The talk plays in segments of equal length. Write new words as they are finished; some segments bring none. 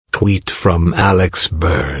tweet from Alex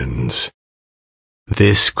Burns.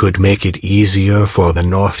 This could make it easier for the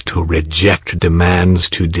North to reject demands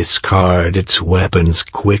to discard its weapons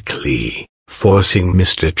quickly, forcing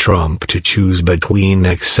Mr. Trump to choose between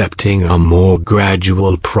accepting a more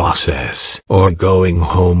gradual process or going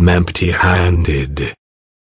home empty-handed.